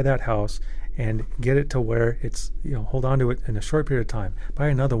to buy that house and get it to where it's, hold on to it in a short period of time. Buy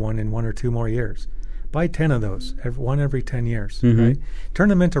another one in 1 or 2 more years. Buy 10 of those, one every 10 years, mm-hmm. right? Turn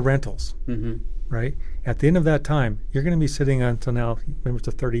them into rentals, mm-hmm. right? At the end of that time, you're going to be sitting until now, remember it's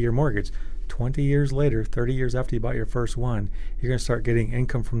a 30-year mortgage. 20 years later, 30 years after you bought your first one, you're going to start getting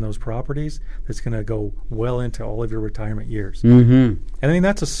income from those properties that's going to go well into all of your retirement years. Mm-hmm. And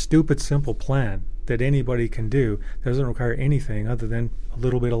that's a stupid, simple plan that anybody can do. That doesn't require anything other than a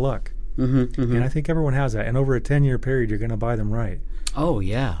little bit of luck. Mm-hmm, mm-hmm. And I think everyone has that. And over a 10-year period, you're going to buy them right. Oh,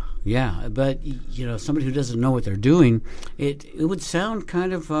 yeah. Yeah, but, somebody who doesn't know what they're doing, it would sound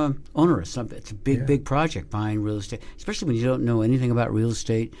kind of onerous. It's a big project, buying real estate, especially when you don't know anything about real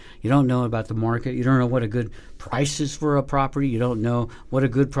estate. You don't know about the market. You don't know what a good price is for a property. You don't know what a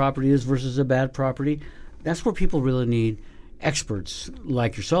good property is versus a bad property. That's where people really need experts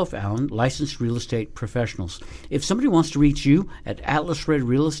like yourself, Allan, licensed real estate professionals. If somebody wants to reach you at Atlas Red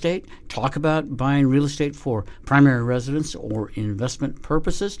Real Estate, talk about buying real estate for primary residence or investment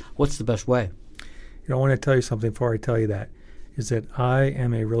purposes, what's the best way? I want to tell you something before I tell you that, is that I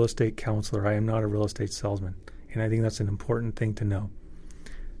am a real estate counselor. I am not a real estate salesman, and I think that's an important thing to know.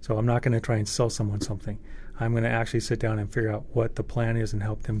 So I'm not going to try and sell someone something. I'm going to actually sit down and figure out what the plan is and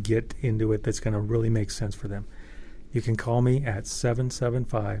help them get into it that's going to really make sense for them. You can call me at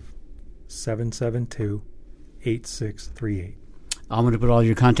 775-772-8638. I'm going to put all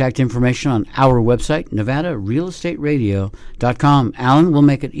your contact information on our website, NevadaRealEstateRadio.com. Allan, we'll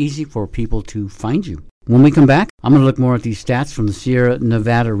make it easy for people to find you. When we come back, I'm going to look more at these stats from the Sierra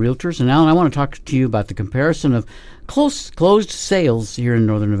Nevada Realtors. And Allan, I want to talk to you about the comparison of closed sales here in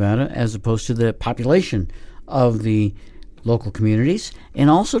Northern Nevada as opposed to the population of the local communities, and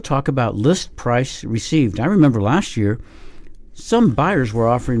also talk about list price received. I remember last year, some buyers were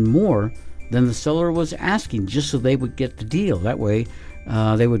offering more than the seller was asking just so they would get the deal. That way,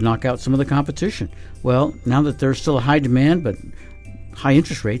 they would knock out some of the competition. Well, now that there's still a high demand but high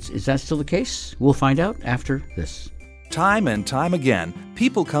interest rates, is that still the case? We'll find out after this. Time and time again,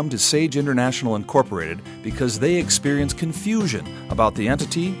 people come to Sage International Incorporated because they experience confusion about the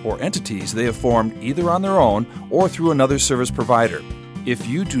entity or entities they have formed either on their own or through another service provider. If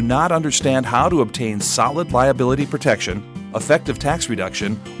you do not understand how to obtain solid liability protection, effective tax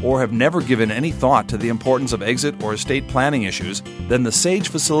reduction, or have never given any thought to the importance of exit or estate planning issues, then the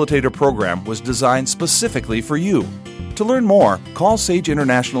Sage Facilitator Program was designed specifically for you. To learn more, call Sage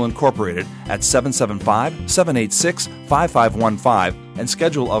International Incorporated at 775-786-5515 and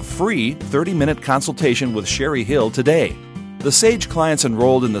schedule a free 30-minute consultation with Sherry Hill today. The Sage clients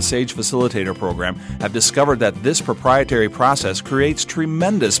enrolled in the Sage Facilitator Program have discovered that this proprietary process creates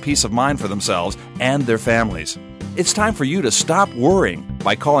tremendous peace of mind for themselves and their families. It's time for you to stop worrying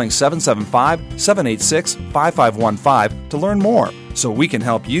by calling 775-786-5515 to learn more so we can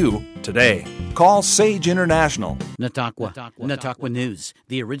help you today. Call Sage International. Nataqua News,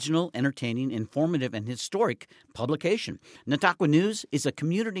 the original, entertaining, informative, and historic publication. Nataqua News is a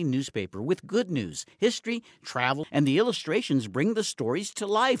community newspaper with good news, history, travel, and the illustrations bring the stories to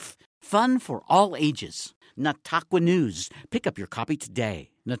life. Fun for all ages. Nataqua News. Pick up your copy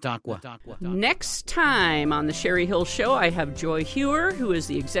today. Nataqua. Next time on the Sherry Hill Show, I have Joy Hewer, who is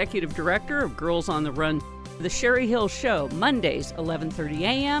the executive director of Girls on the Run. The Sherry Hill Show, Mondays, 11:30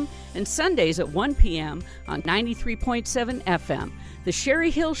 a.m., and Sundays at 1 p.m. on 93.7 FM. The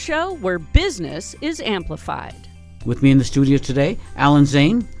Sherry Hill Show, where business is amplified. With me in the studio today, Allan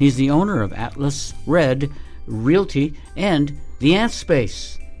Zane. He's the owner of Atlas Red Realty and the Ant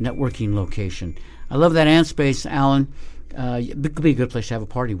Space networking location. I love that Ant Space, Allan. It could be a good place to have a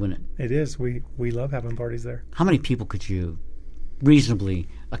party, wouldn't it? It is. We love having parties there. How many people could you reasonably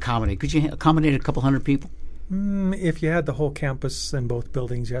accommodate? Could you accommodate a couple hundred people? If you had the whole campus in both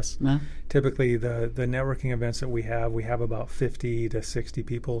buildings, yes. Typically, the networking events that we have about 50 to 60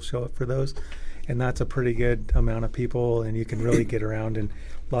 people show up for those, and that's a pretty good amount of people, and you can really get around and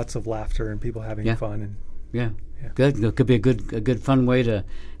lots of laughter and people having fun. And Good. It could be a good fun way to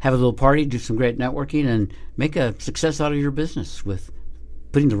have a little party, do some great networking, and make a success out of your business with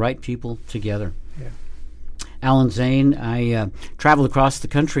putting the right people together. Yeah. Allan Zane, I traveled across the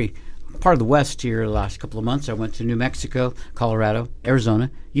country, part of the West here the last couple of months. I went to New Mexico, Colorado, Arizona,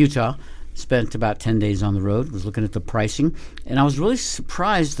 Utah, spent about 10 days on the road, was looking at the pricing, and I was really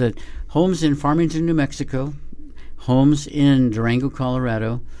surprised that homes in Farmington, New Mexico, homes in Durango,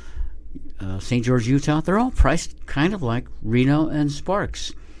 Colorado, St. George, Utah, they're all priced kind of like Reno and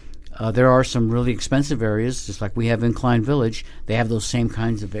Sparks. There are some really expensive areas, just like we have Incline Village. They have those same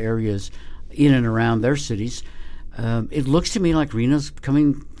kinds of areas in and around their cities. It looks to me like Reno's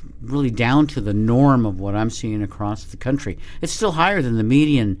coming really down to the norm of what I'm seeing across the country. It's still higher than the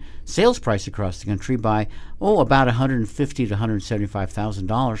median sales price across the country by, about $150,000 to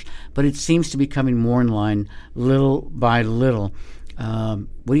 $175,000, but it seems to be coming more in line little by little.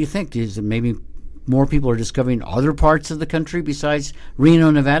 What do you think? Is it maybe more people are discovering other parts of the country besides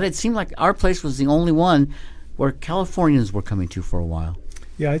Reno, Nevada? It seemed like our place was the only one where Californians were coming to for a while.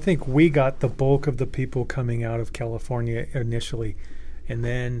 Yeah, I think we got the bulk of the people coming out of California initially. And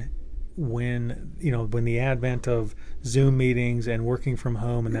then when the advent of Zoom meetings and working from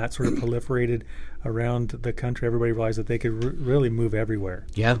home and that sort of proliferated around the country, everybody realized that they could really move everywhere.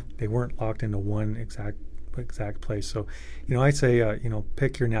 Yeah. They weren't locked into one exact place. So, I'd say,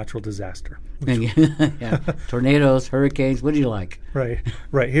 pick your natural disaster. Yeah. Tornadoes, hurricanes, what do you like? Right.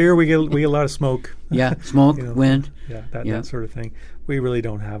 Here we get a lot of smoke. Yeah, smoke, wind. Yeah, that sort of thing. We really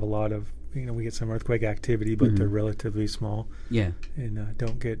don't have a lot of we get some earthquake activity, but they're relatively small. Yeah. And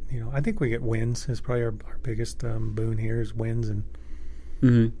don't get, I think we get winds is probably our biggest boon here is winds and,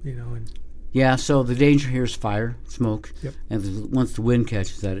 and yeah, so the danger here is fire, smoke, Yep. and once the wind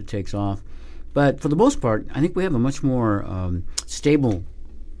catches that, it takes off. But for the most part, I think we have a much more stable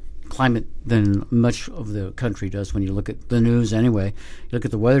climate than much of the country does when you look at the news anyway. You look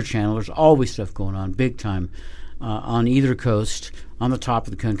at the Weather Channel, there's always stuff going on, big time, on either coast, on the top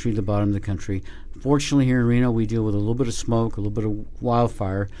of the country, the bottom of the country. Fortunately, here in Reno, we deal with a little bit of smoke, a little bit of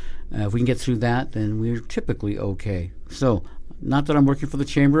wildfire. If we can get through that, then we're typically okay. So, not that I'm working for the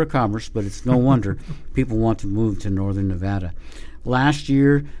Chamber of Commerce, but it's no wonder people want to move to northern Nevada. Last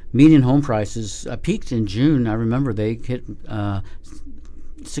year, median home prices peaked in June. I remember they hit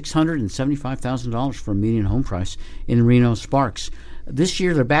 $675,000 for a median home price in Reno Sparks. This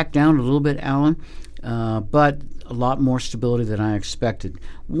year, they're back down a little bit, Allan, but a lot more stability than I expected.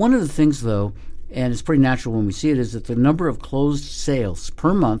 One of the things, though, and it's pretty natural when we see it, is that the number of closed sales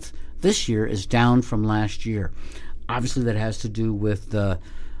per month this year is down from last year. Obviously, that has to do with the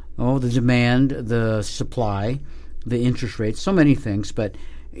demand, the supply, the interest rates, so many things. But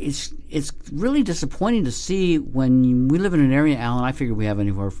it's really disappointing to see when we live in an area, Allan, I figure we have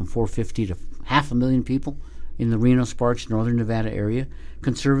anywhere from 450 to 500,000 people in the Reno, Sparks, northern Nevada area.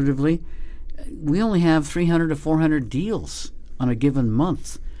 Conservatively, we only have 300 to 400 deals on a given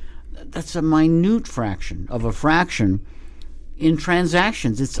month. That's a minute fraction of a fraction in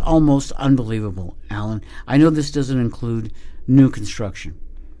transactions. It's almost unbelievable, Allan. I know this doesn't include new construction.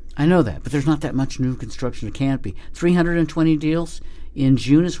 I know that, but there's not that much new construction. It can't be. 320 deals in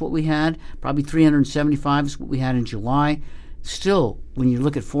June is what we had. Probably 375 is what we had in July. Still, when you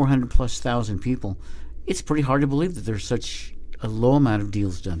look at 400,000+ people, it's pretty hard to believe that there's such a low amount of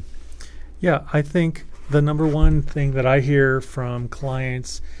deals done. Yeah, I think the number one thing that I hear from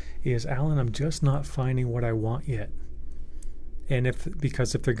clients is, Allan, I'm just not finding what I want yet. And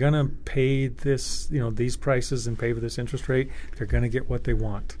because if they're going to pay this, these prices and pay with this interest rate, they're going to get what they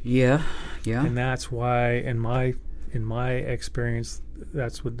want. Yeah. And that's why, in my experience,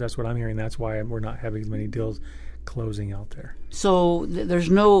 that's what I'm hearing. That's why we're not having as many deals closing out there. So there's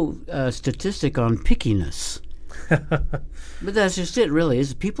no statistic on pickiness. But that's just it, really.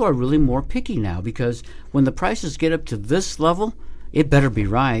 Is people are really more picky now because when the prices get up to this level, it better be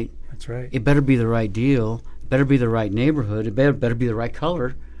right. That's right. It better be the right deal. Better be the right neighborhood. It better be the right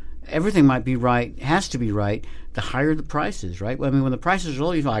color. Everything might be right, has to be right, the higher the price is, right? I mean, when the prices are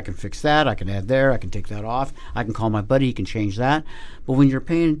low, I can fix that, I can add there, I can take that off, I can call my buddy, he can change that. But when you're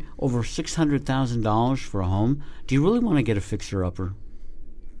paying over $600,000 for a home, do you really want to get a fixer-upper?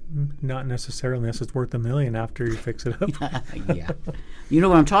 Not necessarily, unless it's worth $1 million after you fix it up. Yeah. You know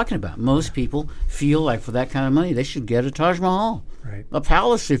what I'm talking about. Most people feel like for that kind of money, they should get a Taj Mahal, right? A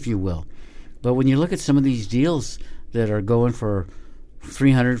palace, if you will. But when you look at some of these deals that are going for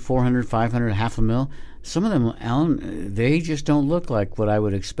 300, 400, 500, $500,000, some of them, Allan, they just don't look like what I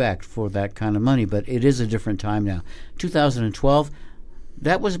would expect for that kind of money. But it is a different time now. 2012,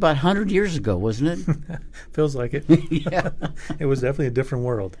 that was about 100 years ago, wasn't it? Feels like it. Yeah. It was definitely a different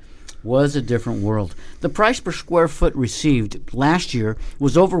world. Was a different world. The price per square foot received last year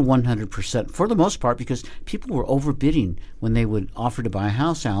was over 100% for the most part because people were overbidding when they would offer to buy a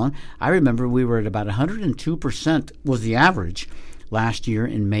house, Allan. I remember we were at about 102% was the average last year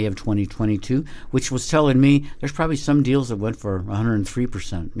in May of 2022, which was telling me there's probably some deals that went for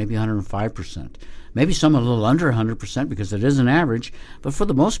 103%, maybe 105%, maybe some a little under 100% because it is an average. But for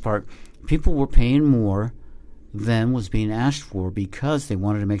the most part, people were paying more than was being asked for because they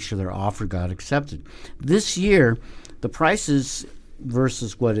wanted to make sure their offer got accepted. This year, the prices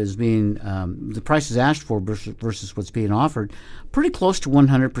versus what is being the prices asked for versus what's being offered, pretty close to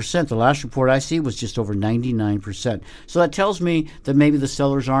 100%. The last report I see was just over 99%. So that tells me that maybe the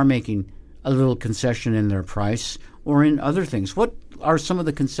sellers are making a little concession in their price or in other things. What are some of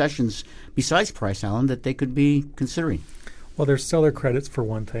the concessions besides price, Allan, that they could be considering? Well, there's seller credits for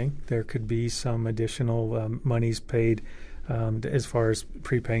one thing. There could be some additional monies paid as far as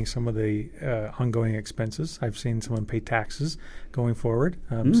prepaying some of the ongoing expenses. I've seen someone pay taxes going forward,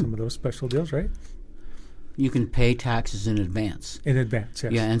 some of those special deals, right? You can pay taxes in advance. In advance,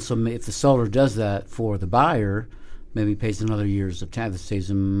 yes. Yeah, and so if the seller does that for the buyer, maybe pays another year's of tax, that saves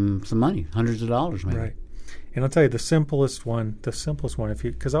them some money, hundreds of dollars maybe. Right. And I'll tell you the simplest one,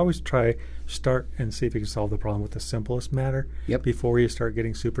 because I always start and see if you can solve the problem with the simplest matter Yep. before you start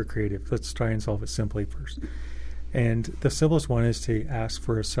getting super creative. Let's try and solve it simply first. And the simplest one is to ask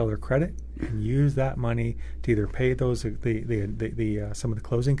for a seller credit and use that money to either pay those some of the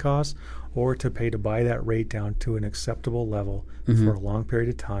closing costs, or to buy that rate down to an acceptable level for a long period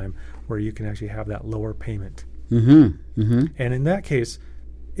of time, where you can actually have that lower payment. And in that case,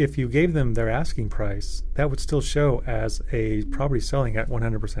 if you gave them their asking price, that would still show as a property selling at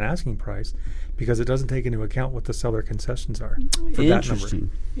 100% asking price, because it doesn't take into account what the seller concessions are for that number.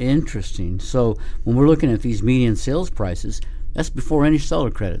 Interesting. So when we're looking at these median sales prices, that's before any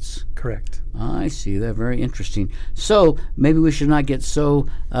seller credits. Correct. I see that. Very interesting. So maybe we should not get so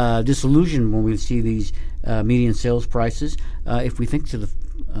disillusioned when we see these median sales prices. If we think to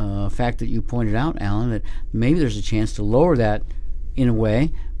the fact that you pointed out, Allan, that maybe there's a chance to lower that in a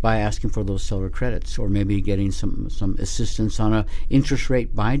way by asking for those seller credits, or maybe getting some assistance on a interest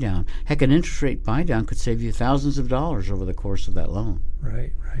rate buy down. Heck, an interest rate buy down could save you thousands of dollars over the course of that loan.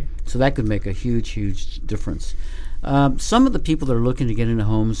 Right. So that could make a huge difference. Some of the people that are looking to get into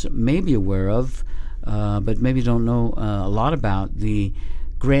homes may be aware of, but maybe don't know a lot about the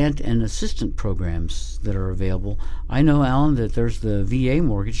grant and assistance programs that are available. I know, Allan, that there's the VA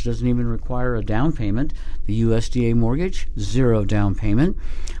mortgage, doesn't even require a down payment. The USDA mortgage, 0 down payment.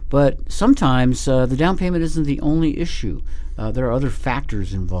 But sometimes the down payment isn't the only issue. There are other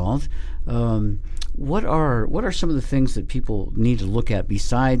factors involved. What are some of the things that people need to look at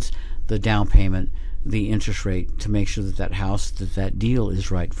besides the down payment, the interest rate, to make sure that that deal is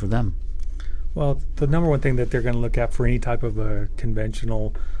right for them? Well, the number one thing that they're going to look at for any type of a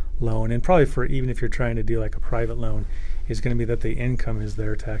conventional loan, and probably for even if you're trying to do like a private loan, is going to be that the income is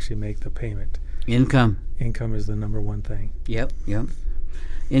there to actually make the payment. Income is the number one thing. Yep.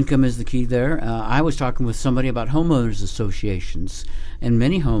 Income is the key there. I was talking with somebody about homeowners associations, and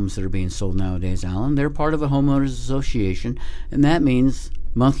many homes that are being sold nowadays, Allan, they're part of a homeowners association, and that means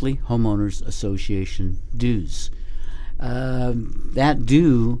monthly homeowners association dues. That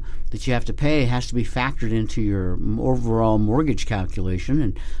due that you have to pay has to be factored into your overall mortgage calculation,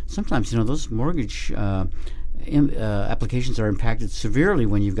 and sometimes those mortgage applications are impacted severely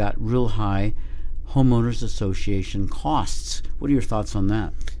when you've got real high homeowners association costs. What are your thoughts on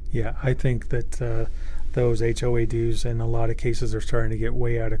that? Yeah, I think that those HOA dues in a lot of cases are starting to get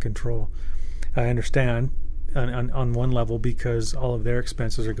way out of control. I understand on one level, because all of their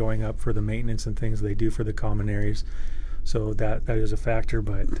expenses are going up for the maintenance and things they do for the common areas. So that is a factor,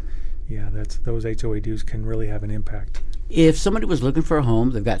 but yeah, those HOA dues can really have an impact. If somebody was looking for a home,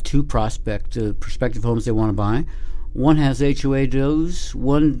 they've got two prospective homes they want to buy. One has HOA dues,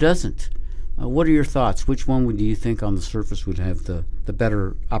 one doesn't. What are your thoughts? Which one do you think on the surface would have the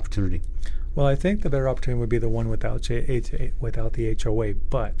better opportunity? Well, I think the better opportunity would be the one without the HOA,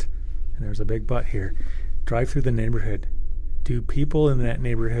 but, and there's a big but here, drive through the neighborhood. Do people in that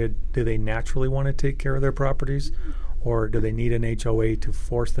neighborhood, do they naturally want to take care of their properties? Or do they need an HOA to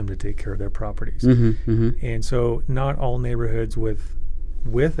force them to take care of their properties? And so not all neighborhoods without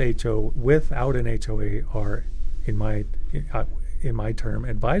an HOA are, in my term,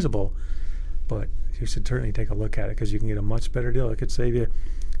 advisable. But you should certainly take a look at it, because you can get a much better deal. It could save you.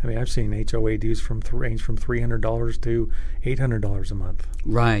 I mean, I've seen HOA dues range from $300 to $800 a month.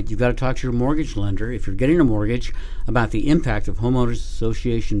 Right. You've got to talk to your mortgage lender, if you're getting a mortgage, about the impact of homeowners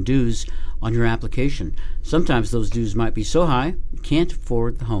association dues on your application. Sometimes those dues might be so high you can't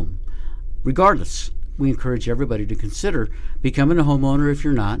afford the home. Regardless, we encourage everybody to consider becoming a homeowner if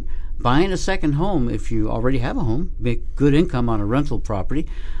you're not, buying a second home if you already have a home, make good income on a rental property,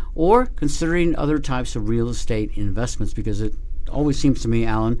 or considering other types of real estate investments, because it always seems to me,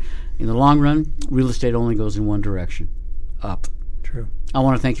 Allan, in the long run, real estate only goes in one direction, up. True. I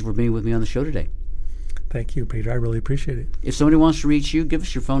want to thank you for being with me on the show today. Thank you, Peter. I really appreciate it. If somebody wants to reach you, give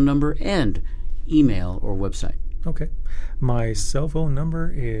us your phone number and email or website. Okay. My cell phone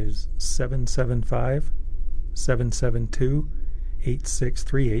number is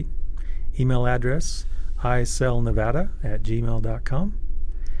 775-772-8638. Email address, isellnevada@gmail.com.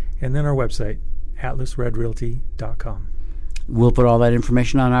 And then our website, atlasredrealty.com. We'll put all that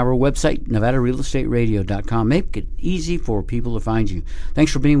information on our website, NevadaRealEstateRadio.com. Make it easy for people to find you.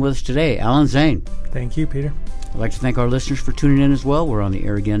 Thanks for being with us today, Allan Zane. Thank you, Peter. I'd like to thank our listeners for tuning in as well. We're on the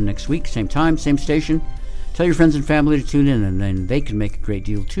air again next week, same time, same station. Tell your friends and family to tune in, and then they can make a great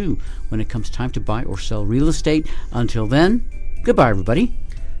deal too when it comes time to buy or sell real estate. Until then, goodbye, everybody.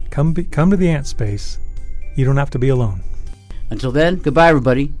 Come to the Ant Space. You don't have to be alone. Until then, goodbye,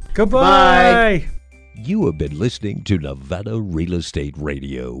 everybody. Goodbye. You have been listening to Nevada Real Estate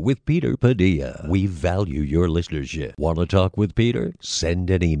Radio with Peter Padilla. We value your listenership. Want to talk with Peter? Send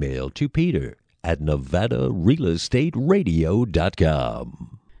an email to Peter at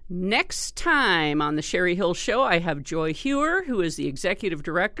NevadaRealEstateRadio.com. Next time on the Sherry Hill Show, I have Joy Hewer, who is the executive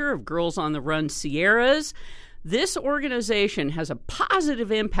director of Girls on the Run Sierras. This organization has a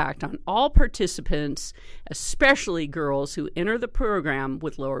positive impact on all participants, especially girls who enter the program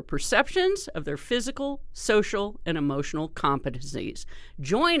with lower perceptions of their physical, social, and emotional competencies.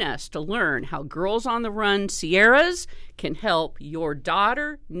 Join us to learn how Girls on the Run Sierras can help your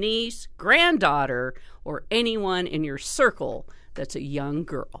daughter, niece, granddaughter, or anyone in your circle that's a young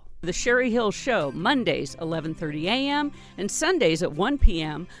girl. The Sherry Hill Show, Mondays, 11:30 a.m., and Sundays at 1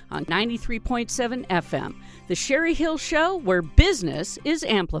 p.m. on 93.7 FM. The Sherry Hill Show, where business is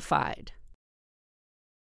amplified.